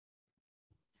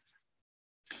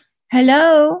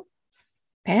Hello,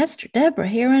 Pastor Deborah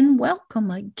here, and welcome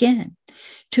again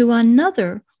to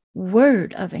another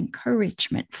word of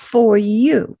encouragement for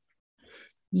you.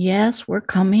 Yes, we're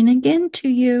coming again to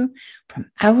you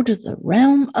from out of the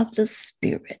realm of the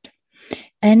Spirit.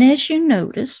 And as you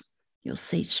notice, you'll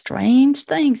see strange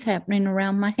things happening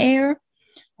around my hair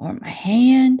or my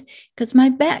hand because my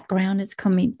background is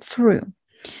coming through.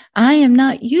 I am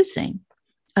not using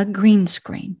a green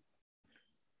screen.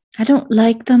 I don't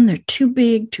like them. They're too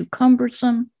big, too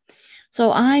cumbersome.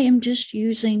 So I am just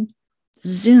using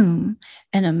Zoom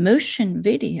and a motion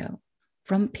video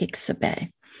from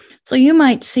Pixabay. So you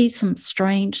might see some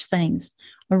strange things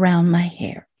around my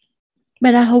hair,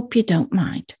 but I hope you don't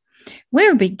mind.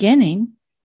 We're beginning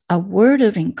a word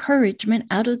of encouragement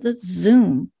out of the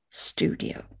Zoom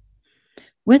studio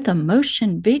with a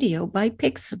motion video by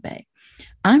Pixabay.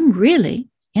 I'm really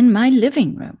in my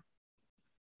living room.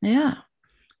 Yeah.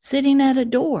 Sitting at a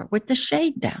door with the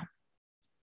shade down.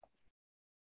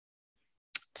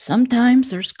 Sometimes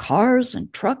there's cars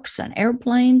and trucks and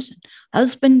airplanes and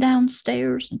husband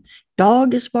downstairs and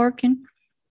dog is barking.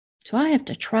 So I have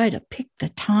to try to pick the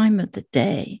time of the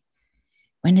day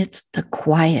when it's the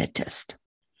quietest.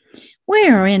 We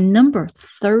are in number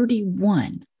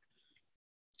 31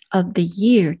 of the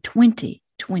year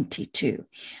 2022.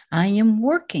 I am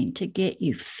working to get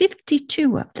you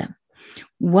 52 of them.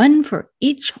 One for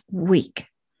each week.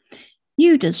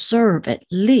 You deserve at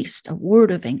least a word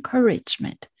of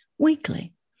encouragement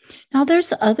weekly. Now,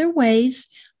 there's other ways,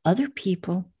 other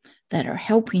people that are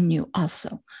helping you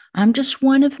also. I'm just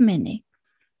one of many,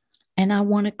 and I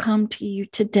want to come to you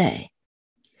today.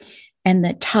 And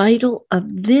the title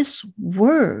of this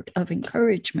word of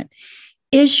encouragement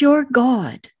is Your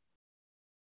God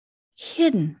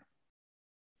hidden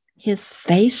his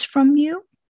face from you?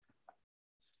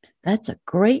 That's a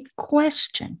great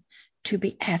question to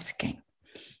be asking.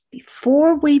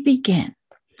 Before we begin,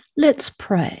 let's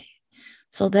pray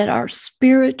so that our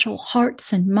spiritual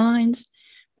hearts and minds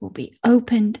will be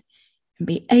opened and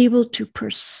be able to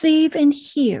perceive and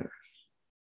hear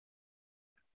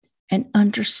and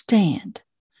understand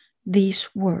these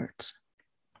words.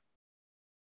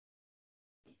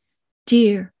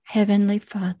 Dear Heavenly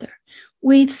Father,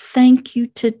 we thank you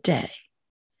today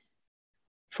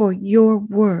for your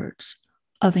words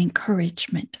of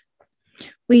encouragement.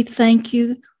 We thank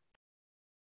you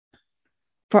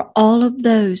for all of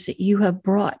those that you have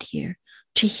brought here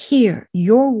to hear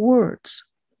your words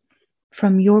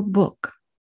from your book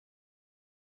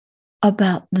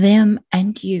about them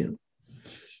and you.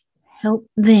 Help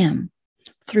them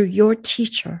through your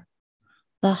teacher,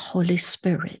 the Holy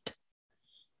Spirit.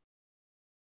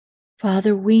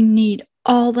 Father, we need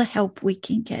all the help we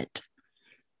can get.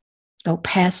 Go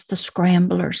past the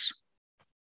scramblers,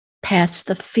 past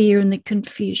the fear and the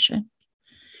confusion,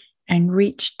 and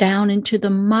reach down into the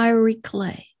miry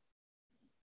clay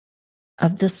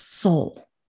of the soul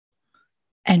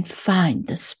and find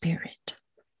the Spirit.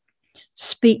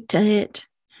 Speak to it,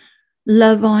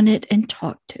 love on it, and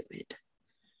talk to it.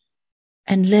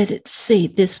 And let it see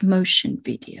this motion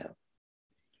video.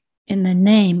 In the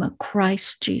name of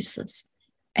Christ Jesus,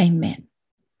 amen.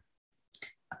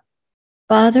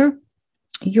 Father,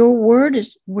 your word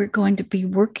is we're going to be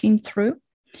working through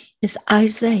is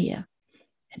Isaiah,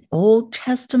 an Old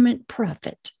Testament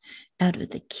prophet out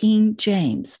of the King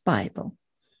James Bible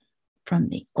from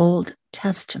the Old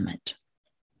Testament.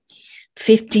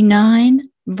 59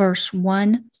 verse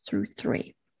 1 through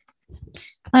 3.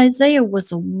 Isaiah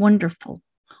was a wonderful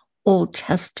Old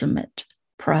Testament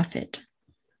prophet.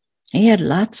 He had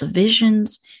lots of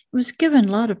visions. He was given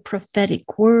a lot of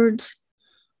prophetic words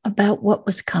about what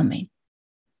was coming.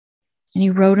 And he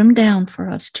wrote them down for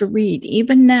us to read,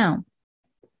 even now.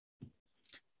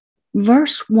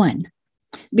 Verse 1,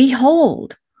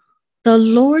 Behold, the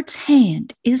Lord's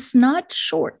hand is not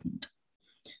shortened,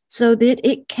 so that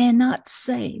it cannot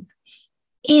save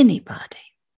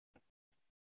anybody,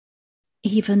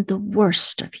 even the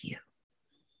worst of you.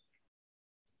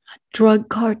 A drug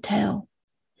cartel,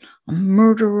 a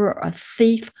murderer, a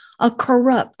thief, a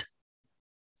corrupt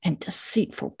and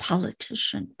deceitful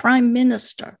politician, prime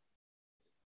minister,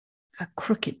 a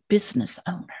crooked business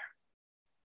owner,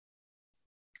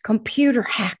 computer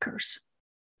hackers,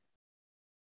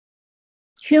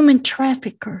 human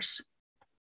traffickers,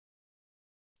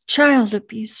 child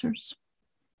abusers,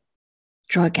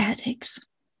 drug addicts,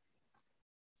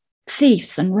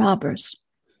 thieves and robbers,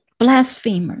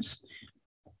 blasphemers.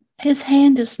 His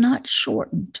hand is not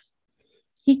shortened.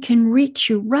 He can reach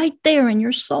you right there in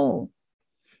your soul,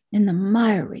 in the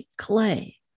miry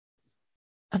clay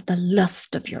of the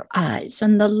lust of your eyes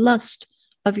and the lust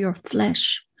of your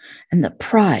flesh, and the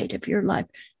pride of your life.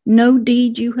 No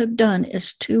deed you have done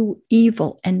is too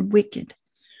evil and wicked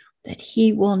that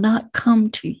he will not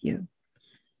come to you.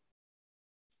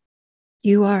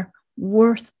 You are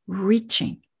worth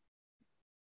reaching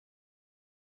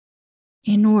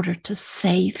in order to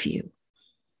save you.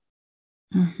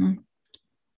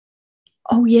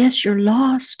 Oh, yes, you're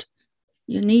lost.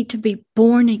 You need to be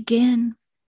born again.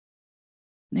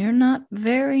 They're not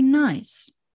very nice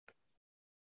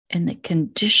in the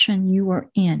condition you are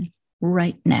in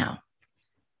right now.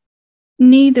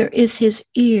 Neither is his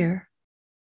ear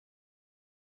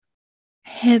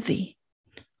heavy,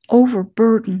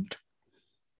 overburdened,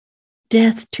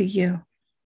 death to you,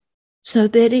 so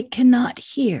that it cannot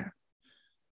hear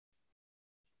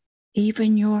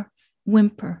even your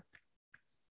whimper,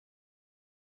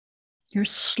 your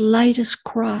slightest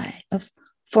cry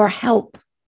for help.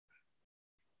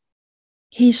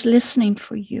 He's listening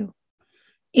for you,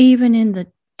 even in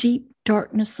the deep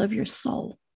darkness of your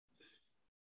soul.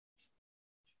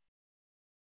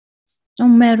 No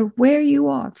matter where you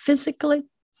are physically,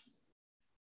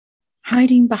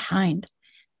 hiding behind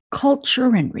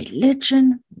culture and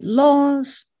religion,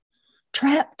 laws,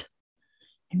 trapped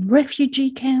in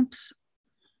refugee camps,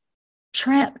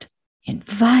 trapped in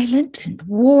violence and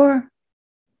war,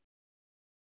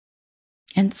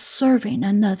 and serving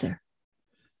another.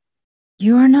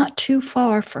 You are not too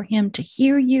far for him to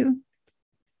hear you,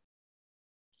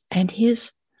 and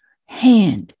his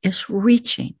hand is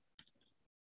reaching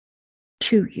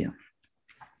to you.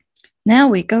 Now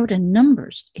we go to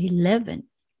Numbers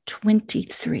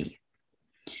 11:23.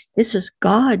 This is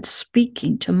God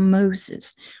speaking to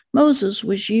Moses. Moses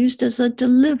was used as a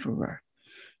deliverer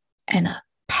and a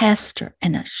pastor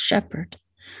and a shepherd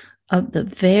of the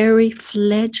very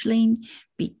fledgling,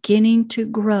 beginning to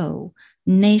grow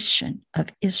nation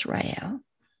of Israel.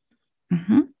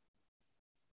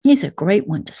 He's a great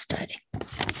one to study.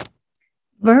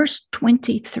 Verse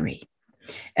 23.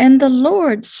 And the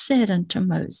Lord said unto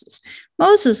Moses.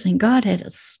 Moses and God had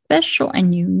a special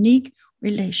and unique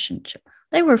relationship.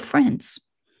 They were friends.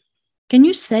 Can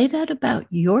you say that about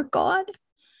your God?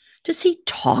 Does he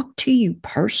talk to you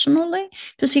personally?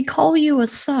 Does he call you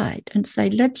aside and say,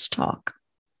 let's talk?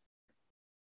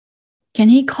 Can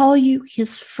he call you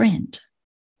his friend?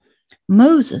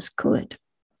 Moses could.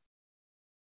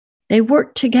 They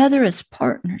worked together as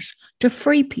partners to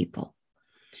free people.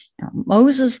 Now,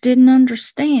 Moses didn't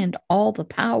understand all the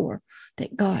power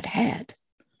that God had,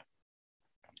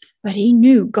 but he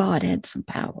knew God had some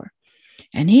power,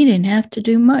 and he didn't have to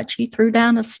do much. He threw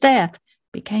down a staff,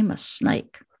 became a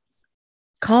snake,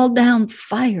 called down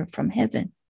fire from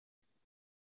heaven,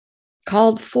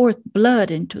 called forth blood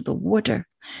into the water,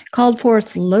 called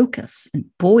forth locusts and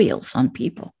boils on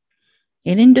people.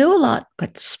 He didn't do a lot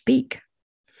but speak,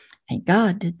 and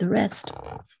God did the rest.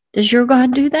 Does your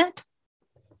God do that?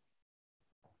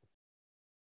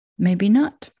 Maybe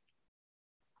not.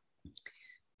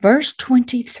 Verse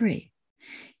 23.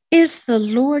 Is the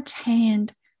Lord's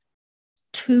hand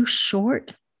too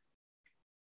short?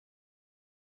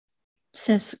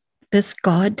 Says this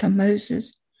God to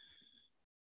Moses.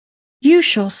 You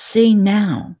shall see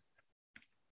now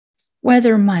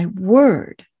whether my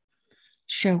word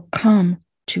shall come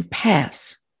to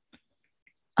pass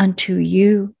unto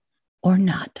you or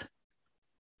not.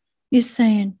 You're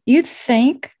saying, you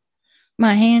think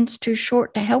my hand's too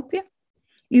short to help you?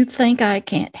 You think I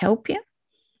can't help you?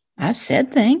 I've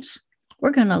said things.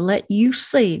 We're going to let you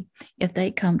see if they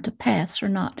come to pass or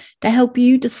not, to help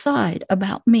you decide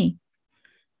about me.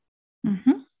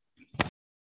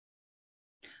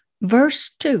 Verse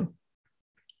 2.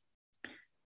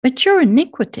 But your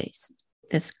iniquities,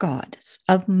 this God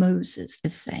of Moses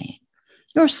is saying,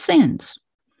 your sins,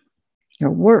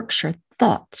 your works, your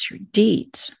thoughts, your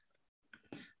deeds,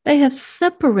 they have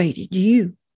separated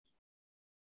you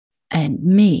and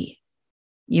me,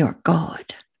 your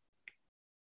God.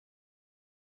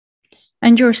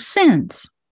 And your sins,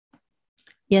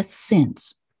 yes,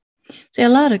 sins. See, a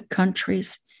lot of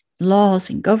countries,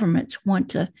 laws, and governments want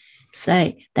to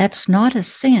say that's not a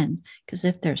sin, because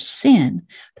if there's sin,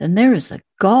 then there is a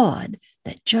God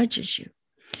that judges you.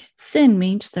 Sin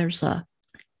means there's a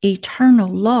eternal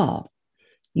law.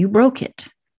 You broke it.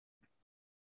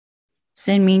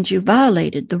 Sin means you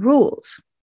violated the rules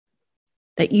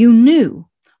that you knew.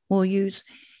 We'll use,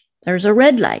 there's a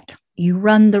red light. You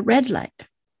run the red light.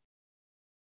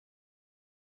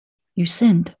 You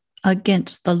sinned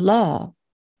against the law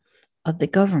of the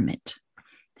government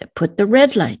that put the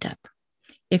red light up.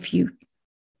 If you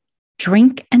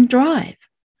drink and drive,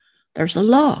 there's a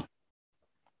law.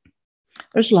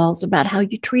 There's laws about how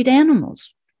you treat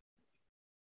animals.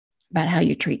 about how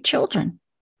you treat children,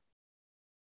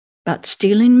 about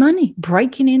stealing money,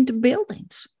 breaking into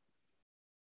buildings.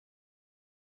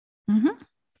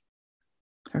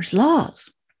 There's laws.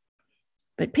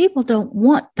 But people don't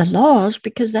want the laws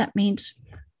because that means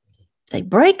if they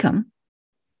break them,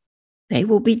 they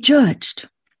will be judged.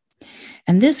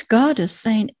 And this God is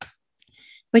saying,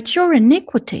 but your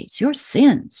iniquities, your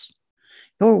sins,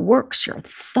 your works, your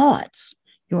thoughts,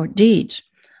 your deeds,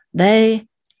 they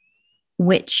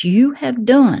which you have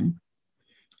done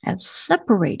have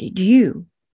separated you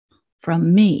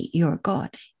from me, your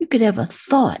God. You could have a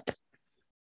thought,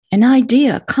 an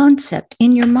idea, a concept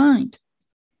in your mind.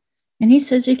 And he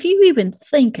says, if you even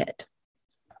think it,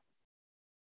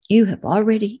 you have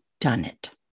already done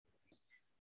it.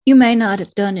 You may not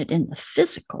have done it in the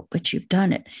physical, but you've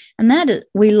done it. And that is,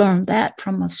 we learned that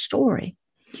from a story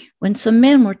when some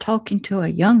men were talking to a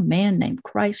young man named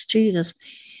Christ Jesus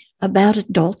about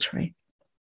adultery.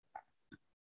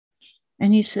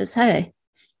 And he says, hey,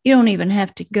 you don't even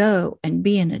have to go and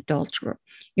be an adulterer.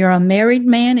 You're a married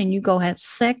man and you go have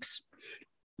sex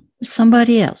with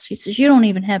somebody else. He says, you don't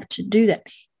even have to do that.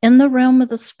 In the realm of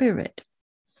the spirit,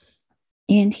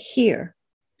 in here,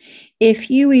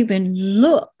 if you even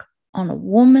look on a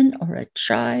woman or a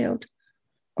child,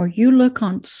 or you look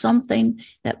on something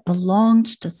that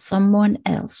belongs to someone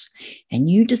else, and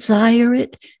you desire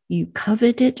it, you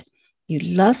covet it, you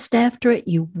lust after it,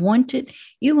 you want it,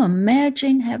 you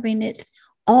imagine having it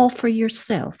all for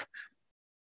yourself.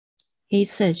 He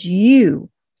says, you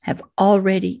have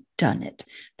already done it.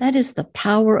 That is the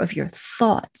power of your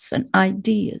thoughts and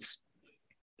ideas,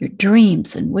 your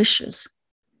dreams and wishes.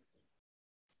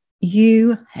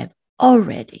 You have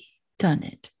already done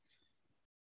it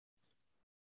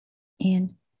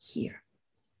in here.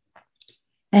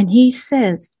 And he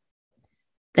says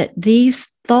that these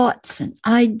thoughts and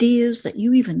ideas that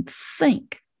you even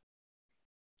think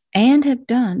and have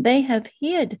done, they have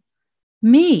hid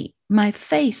me, my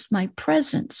face, my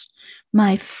presence,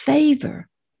 my favor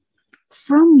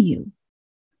from you,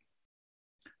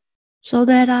 so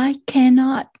that I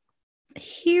cannot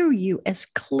hear you as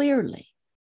clearly.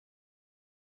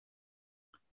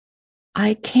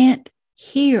 I can't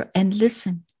hear and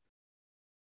listen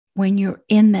when you're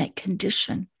in that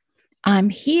condition. I'm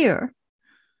here.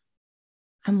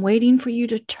 I'm waiting for you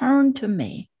to turn to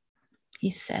me,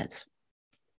 he says.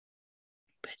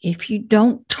 But if you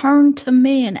don't turn to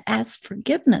me and ask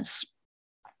forgiveness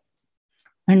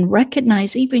and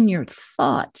recognize even your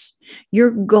thoughts,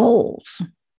 your goals.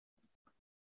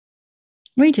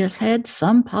 We just had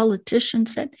some politician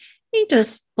said he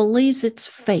just believes it's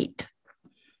fate.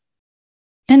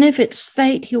 And if it's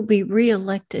fate, he'll be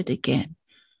reelected again.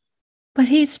 But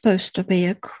he's supposed to be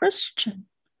a Christian.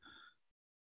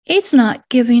 He's not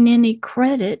giving any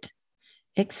credit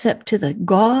except to the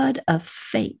God of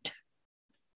fate.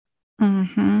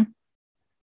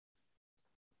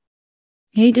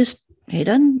 He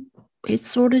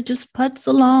sort of just puts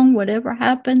along whatever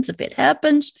happens. If it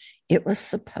happens, it was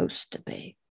supposed to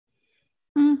be.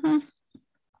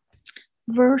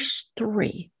 Verse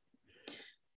 3.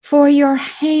 For your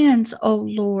hands, O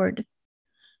Lord,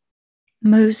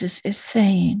 Moses is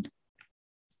saying.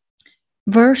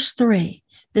 Verse 3,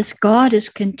 this God is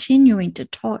continuing to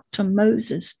talk to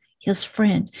Moses, his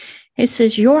friend. He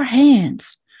says, your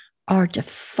hands are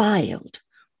defiled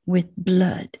with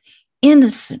blood,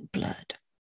 innocent blood.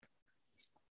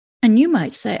 And you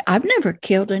might say, I've never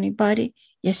killed anybody.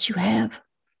 Yes, you have.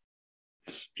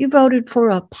 If you voted for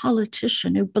a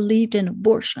politician who believed in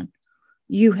abortion,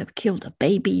 you have killed a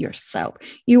baby yourself.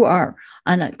 You are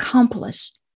an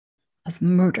accomplice of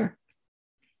murder.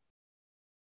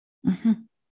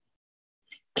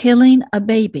 Killing a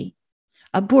baby,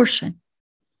 abortion,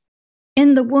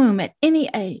 in the womb at any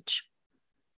age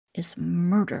is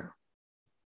murder.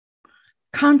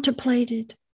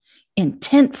 Contemplated,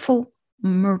 intentful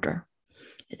murder.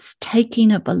 It's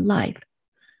taking of a life.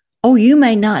 Oh, you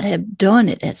may not have done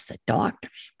it as the doctor,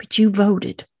 but you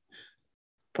voted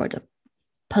for the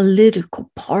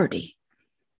political party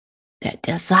that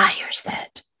desires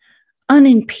that,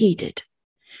 unimpeded.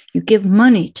 You give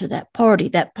money to that party,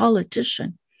 that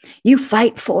politician. You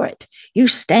fight for it. You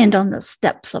stand on the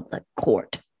steps of the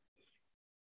court.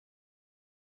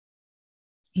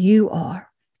 You are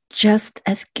just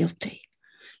as guilty.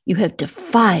 You have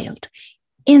defiled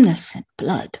innocent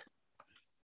blood.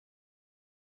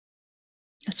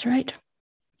 That's right.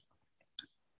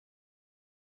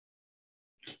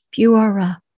 If you are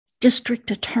a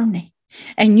district attorney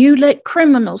and you let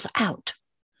criminals out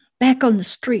back on the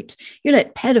streets, you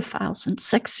let pedophiles and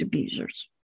sex abusers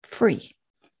free.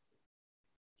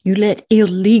 You let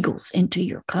illegals into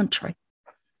your country.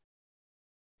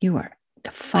 You are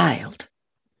defiled.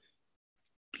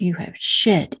 You have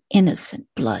shed innocent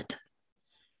blood.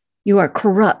 You are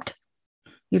corrupt.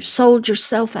 You've sold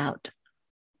yourself out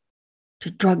to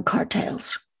drug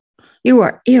cartels. You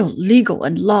are illegal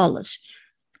and lawless.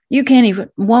 You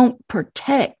won't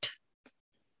protect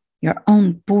your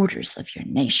own borders of your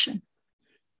nation.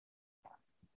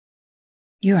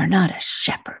 You are not a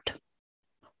shepherd.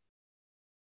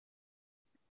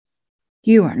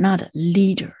 You are not a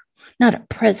leader, not a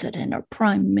president or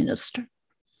prime minister.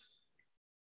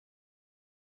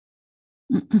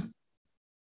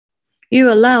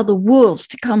 You allow the wolves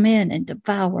to come in and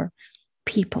devour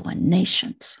people and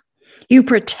nations. You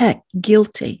protect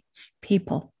guilty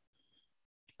people.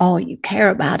 All you care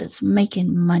about is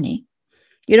making money.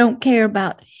 You don't care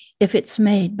about if it's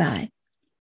made by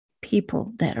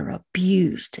people that are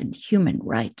abused in human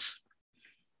rights.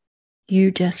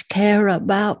 You just care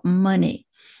about money.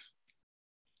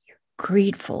 You're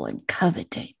greedful and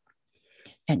coveting.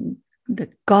 And the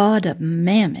God of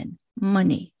mammon,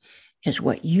 money, is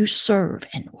what you serve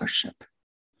and worship. It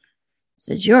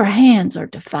says your hands are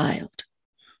defiled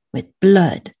with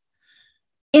blood,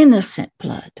 innocent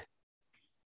blood,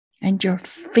 and your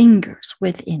fingers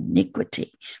with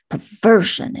iniquity,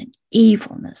 perversion, and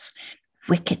evilness,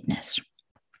 wickedness.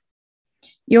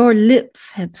 Your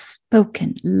lips have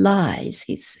spoken lies,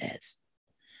 he says.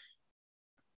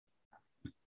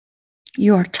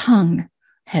 Your tongue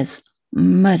has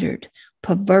muttered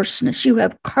perverseness. You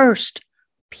have cursed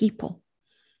people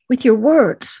with your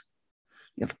words.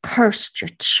 You have cursed your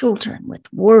children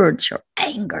with words, your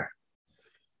anger.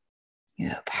 You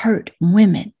have hurt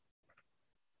women.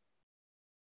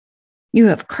 You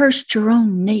have cursed your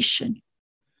own nation,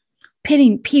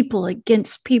 pitting people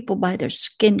against people by their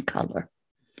skin color.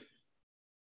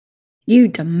 You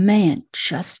demand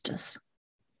justice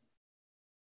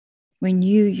when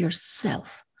you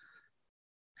yourself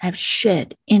have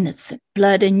shed innocent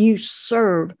blood and you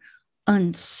serve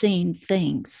unseen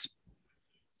things,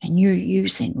 and you're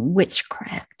using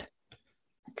witchcraft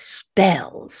and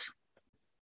spells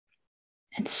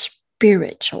and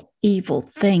spiritual evil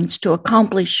things to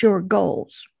accomplish your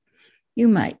goals. You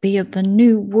might be of the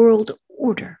New World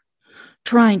Order,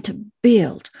 trying to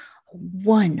build a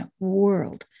one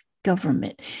world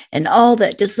government, and all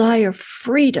that desire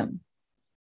freedom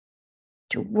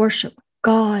to worship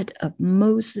God of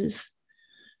Moses,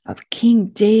 of King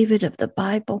David, of the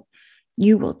Bible,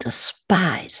 you will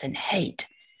despise and hate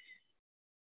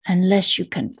unless you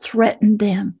can threaten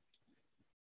them,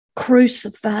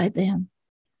 crucify them,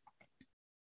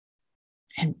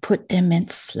 and put them in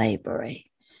slavery.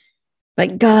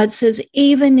 But God says,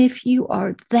 even if you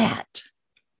are that,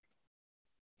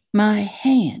 my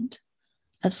hand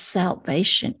of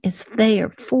salvation is there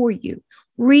for you,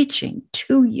 reaching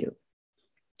to you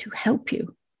to help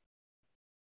you.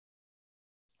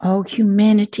 Oh,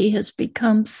 humanity has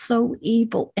become so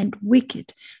evil and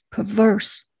wicked,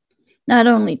 perverse, not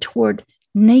only toward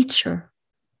nature,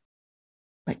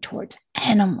 but towards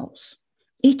animals,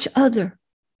 each other,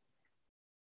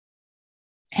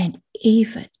 and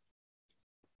even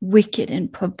wicked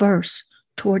and perverse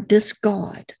toward this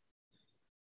God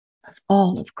of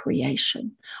all of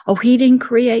creation. Oh, he didn't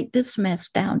create this mess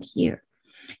down here.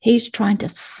 He's trying to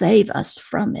save us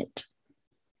from it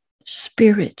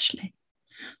spiritually.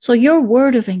 So your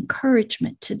word of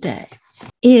encouragement today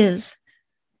is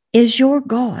your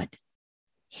God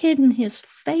hidden his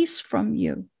face from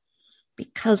you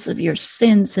because of your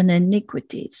sins and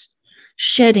iniquities,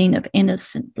 shedding of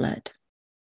innocent blood?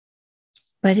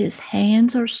 But his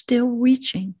hands are still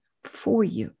reaching for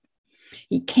you.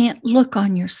 He can't look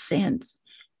on your sins.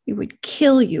 He would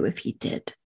kill you if he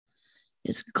did.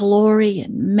 His glory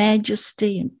and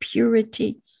majesty and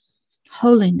purity,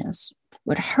 holiness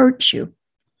would hurt you.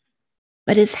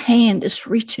 But his hand is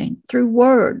reaching through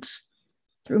words,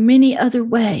 through many other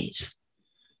ways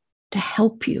to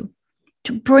help you,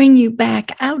 to bring you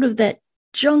back out of that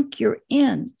junk you're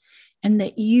in and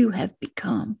that you have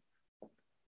become.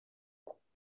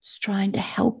 He's trying to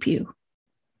help you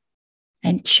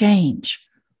and change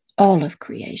all of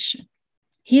creation.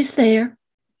 He's there.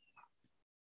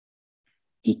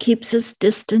 He keeps his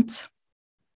distance,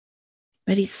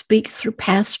 but he speaks through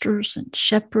pastors and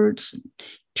shepherds and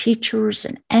teachers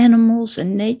and animals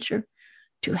and nature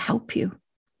to help you.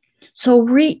 So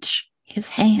reach his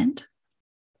hand.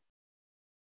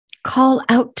 Call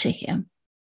out to him.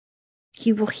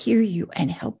 He will hear you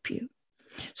and help you.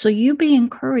 So you be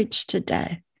encouraged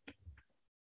today.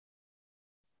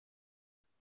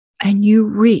 And you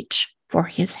reach for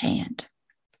his hand.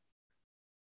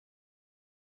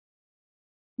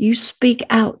 You speak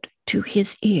out to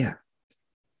his ear.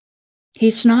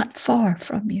 He's not far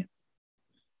from you.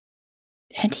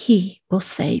 And he will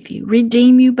save you,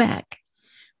 redeem you back,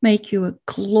 make you a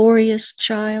glorious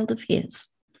child of his.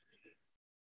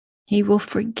 He will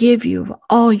forgive you of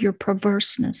all your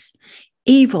perverseness,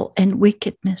 evil, and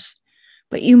wickedness,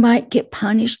 but you might get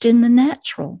punished in the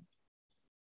natural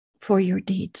for your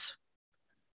deeds.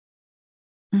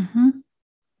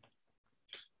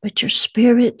 But your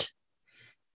spirit,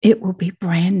 it will be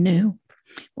brand new.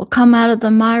 Will come out of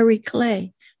the miry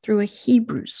clay through a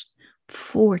Hebrews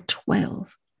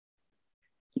 4:12.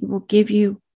 He will give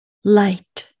you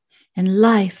light and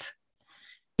life.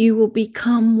 You will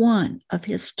become one of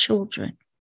his children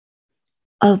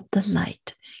of the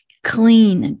light,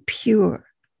 clean and pure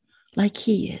like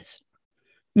he is.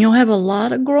 You'll have a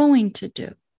lot of growing to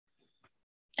do.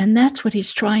 And that's what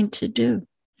he's trying to do.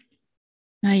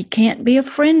 Now, he can't be a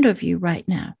friend of you right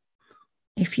now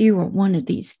if you are one of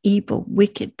these evil,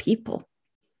 wicked people.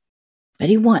 But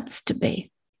he wants to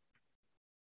be.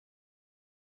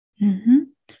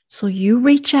 So you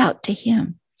reach out to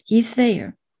him. He's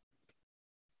there.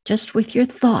 Just with your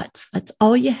thoughts. That's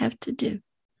all you have to do.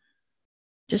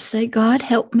 Just say, God,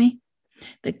 help me.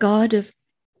 The God of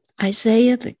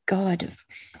Isaiah, the God of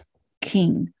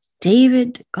King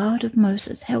David, the God of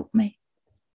Moses, help me.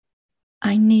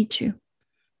 I need you.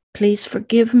 Please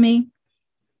forgive me,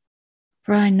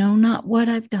 for I know not what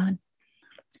I've done.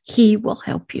 He will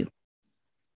help you.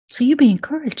 So you be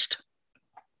encouraged.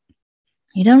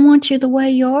 He doesn't want you the way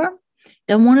you are.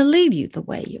 Doesn't want to leave you the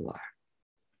way you are.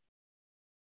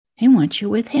 He wants you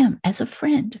with him as a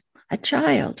friend, a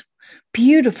child,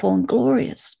 beautiful and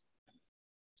glorious.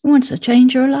 He wants to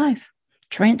change your life,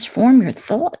 transform your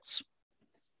thoughts,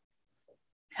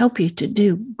 help you to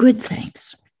do good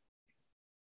things.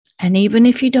 And even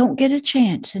if you don't get a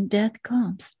chance and death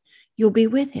comes, you'll be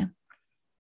with him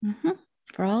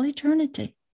for all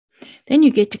eternity. Then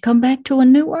you get to come back to a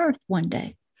new earth one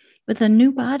day with a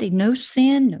new body, no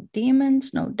sin, no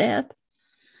demons, no death.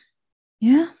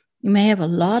 Yeah, you may have a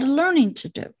lot of learning to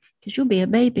do because you'll be a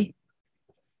baby.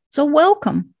 So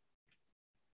welcome.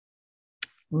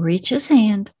 Reach his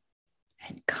hand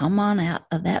and come on out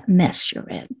of that mess you're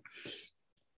in.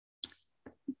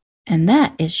 And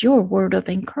that is your word of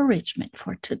encouragement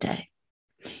for today.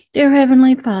 Dear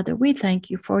Heavenly Father, we thank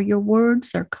you for your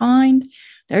words. They're kind.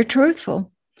 They're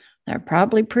truthful. They're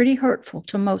probably pretty hurtful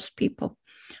to most people.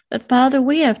 But Father,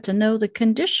 we have to know the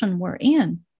condition we're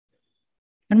in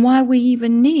and why we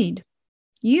even need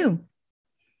you.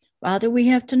 Father, we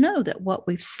have to know that what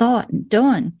we've thought and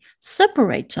done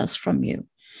separates us from you.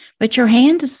 But your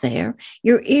hand is there.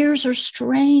 Your ears are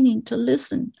straining to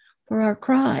listen for our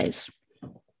cries.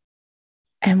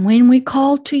 And when we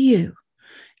call to you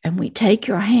and we take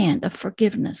your hand of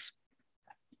forgiveness,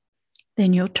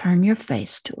 then you'll turn your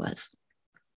face to us.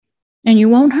 And you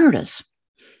won't hurt us.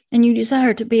 And you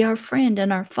desire to be our friend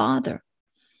and our Father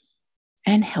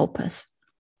and help us.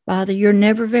 Father, you're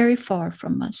never very far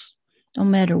from us, no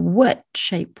matter what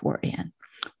shape we're in,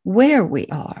 where we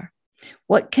are,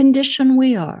 what condition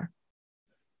we are,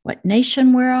 what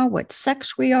nation we are, what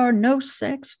sex we are, no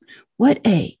sex, what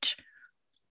age,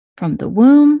 from the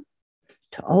womb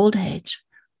to old age,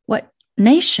 what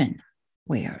nation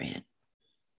we are in.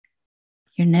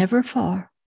 You're never far.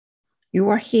 You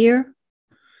are here.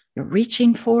 You're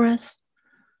reaching for us.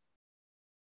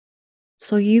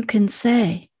 So you can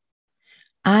say,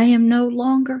 I am no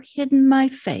longer hidden my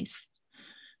face,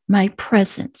 my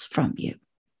presence from you,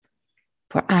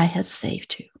 for I have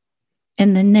saved you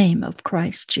in the name of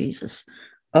Christ Jesus.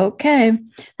 Okay,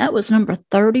 that was number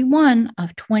 31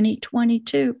 of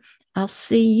 2022. I'll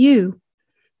see you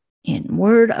in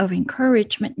Word of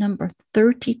Encouragement number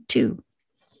 32.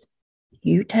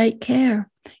 You take care.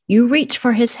 You reach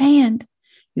for his hand.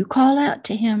 You call out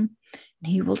to him, and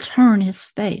he will turn his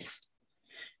face,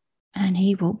 and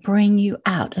he will bring you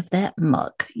out of that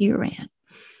muck you're in.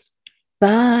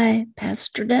 Bye,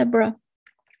 Pastor Deborah.